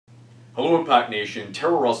Hello Impact Nation,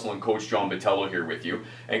 Tara Russell and Coach John Botello here with you.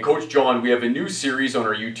 And Coach John, we have a new series on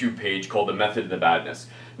our YouTube page called The Method of the Badness.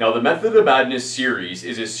 Now the Method of the Badness series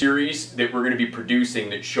is a series that we're going to be producing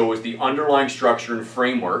that shows the underlying structure and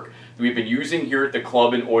framework that we've been using here at the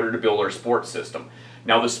club in order to build our sports system.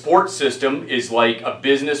 Now the sports system is like a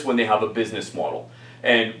business when they have a business model.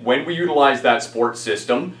 And when we utilize that sports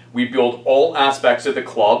system, we build all aspects of the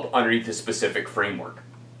club underneath a specific framework.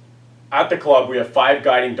 At the club, we have 5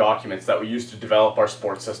 guiding documents that we use to develop our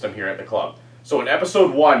sports system here at the club. So in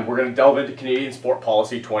episode 1, we're going to delve into Canadian Sport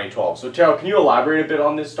Policy 2012. So Tara, can you elaborate a bit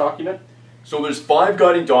on this document? So there's 5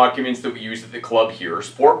 guiding documents that we use at the club here.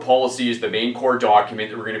 Sport Policy is the main core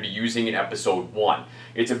document that we're going to be using in episode 1.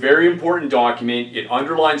 It's a very important document. It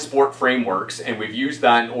underlines sport frameworks, and we've used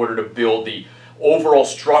that in order to build the overall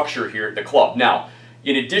structure here at the club. Now,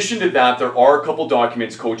 in addition to that, there are a couple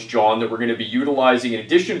documents, Coach John, that we're going to be utilizing in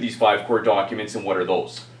addition to these 5 core documents, and what are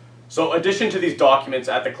those? So in addition to these documents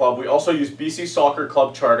at the club, we also use BC Soccer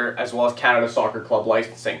Club Charter as well as Canada Soccer Club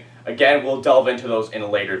Licensing. Again, we'll delve into those in a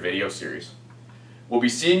later video series. We'll be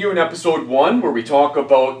seeing you in episode 1 where we talk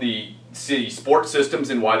about the sports systems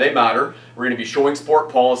and why they matter. We're going to be showing sport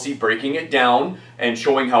policy, breaking it down, and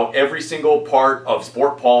showing how every single part of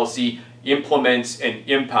sport policy implements and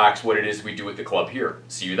impacts what it is we do at the club here.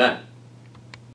 See you then.